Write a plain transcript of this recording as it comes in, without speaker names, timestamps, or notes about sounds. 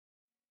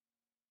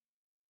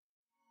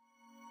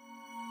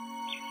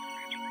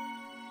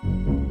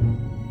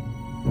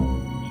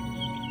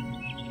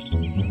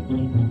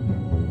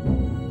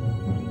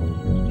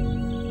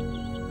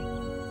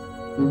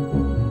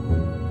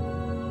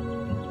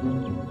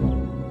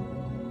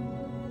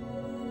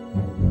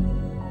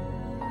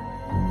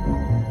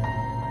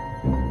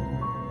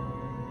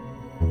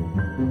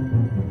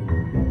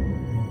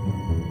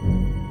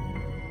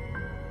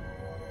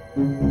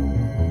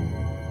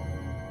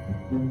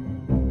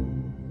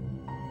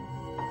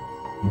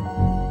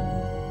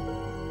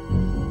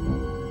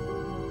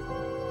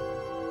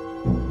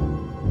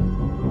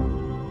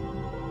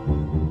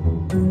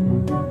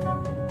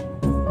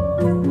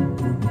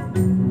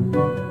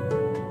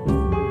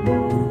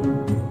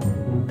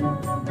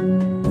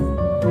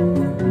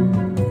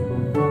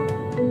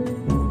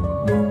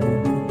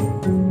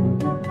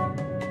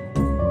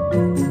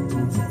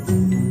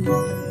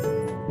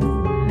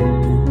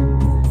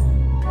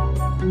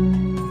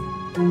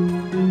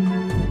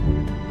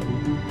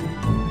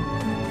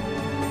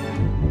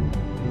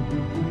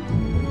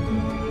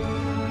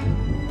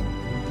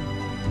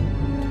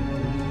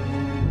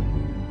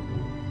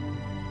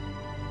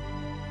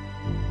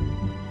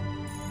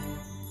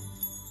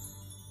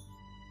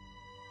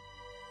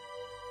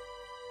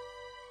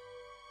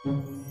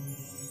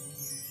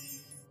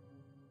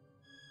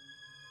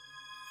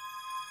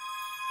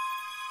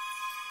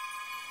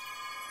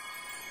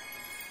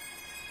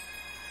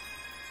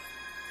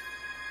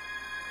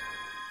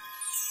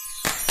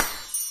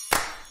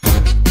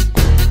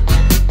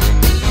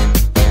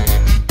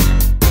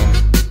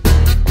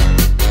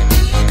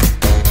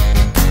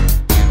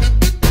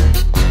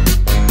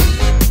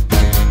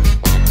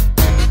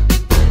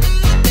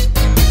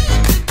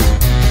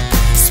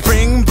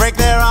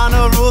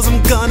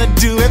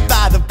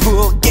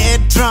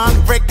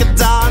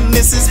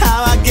This is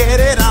how I get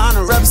it on.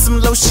 Rub some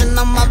lotion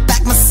on my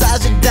back,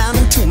 massage it down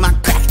into my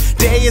crack.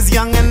 Day is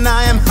young and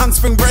I am hung.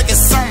 Spring break is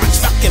so much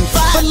fucking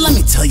fun. But let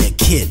me tell you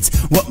kids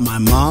what my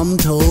mom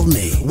told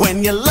me.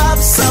 When you love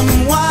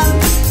someone,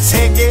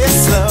 take it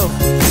slow.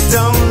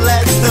 Don't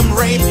let them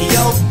rape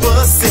your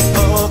pussy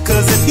hole.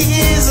 Cause if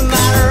he's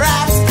not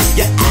wrapped,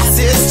 your ass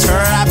is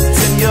trapped,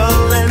 and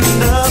you'll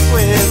end up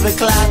with a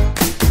clap.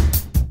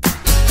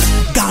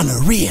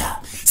 Gonorrhea.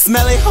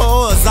 Smelly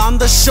whores on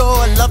the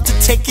shore, love to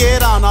take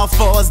it on all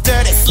fours.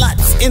 Dirty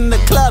sluts in the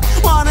club,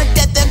 wanna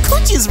get their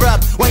coochies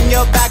rubbed. When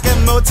you're back at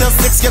Motel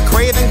 6, you're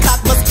craving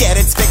cock, must get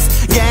it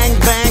fixed. Gang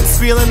bang,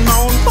 squealing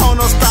moan,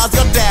 porno stars,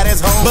 your dad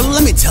is home. But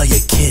let me tell you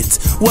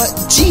kids what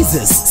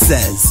Jesus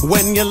says.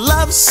 When you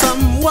love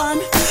someone,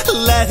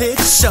 let it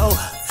show.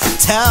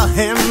 Tell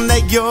him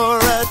that you're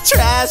a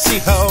trashy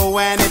hoe.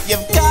 And if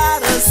you've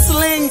got a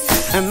sling,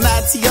 and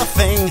that's your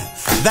thing,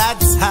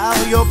 that's how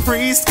your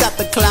priest got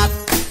the clap.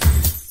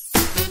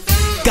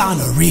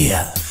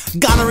 Gonorrhea.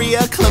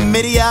 Gonorrhea,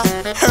 chlamydia,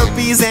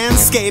 herpes and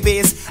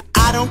scabies.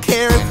 I don't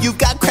care if you've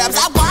got crabs,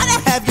 I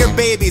wanna have your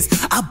babies.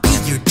 I'll be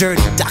your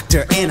dirty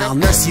doctor and I'll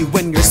nurse you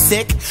when you're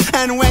sick.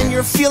 And when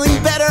you're feeling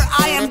better,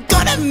 I am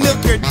gonna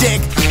milk your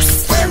dick.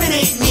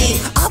 Exterminate me,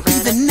 I'll be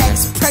the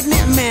next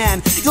pregnant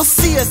man. You'll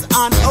see us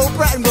on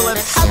Oprah and we'll live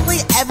happily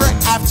ever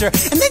after.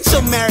 And then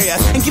she'll marry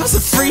us and give us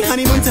a free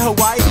honeymoon to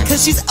Hawaii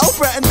because she's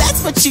Oprah and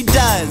that's what she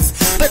does.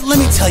 But let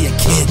me tell you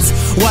kids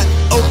what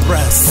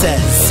Oprah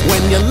says.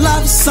 When you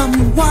love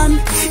someone,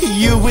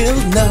 you will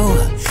know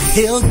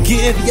he'll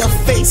give your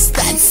face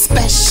that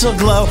special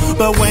glow.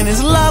 But when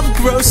his love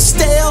grows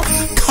stale,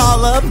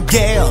 call up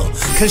Gail,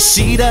 cause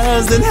she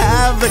doesn't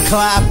have the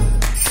clap.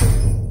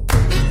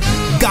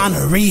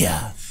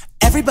 Gonorrhea.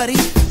 Everybody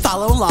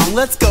follow along,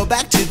 let's go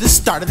back to the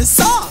start of the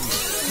song.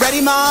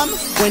 Ready, Mom?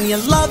 When you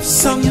love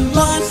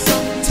someone,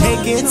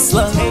 take it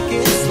slow.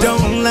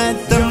 Don't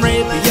let them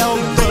rape your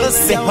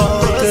pussy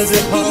hole. Cause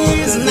if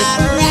he's not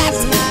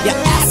wrapped, your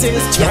ass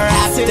is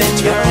trapped, and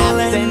you'll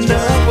end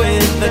up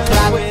with the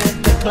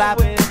clap.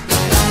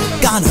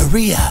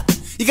 Gonorrhea.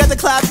 You got the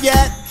clap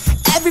yet?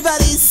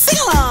 Everybody sing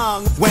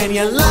along. When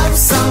you love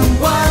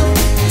someone,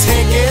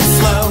 take it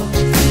slow.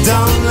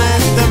 Don't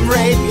let them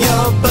rape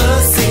your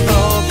pussy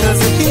hole. Cause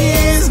if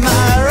he's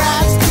not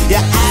wrapped, your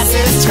ass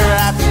is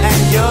trapped,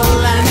 and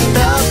you'll end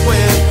up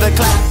with the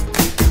clap.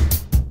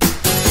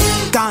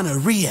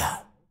 Gonorrhea.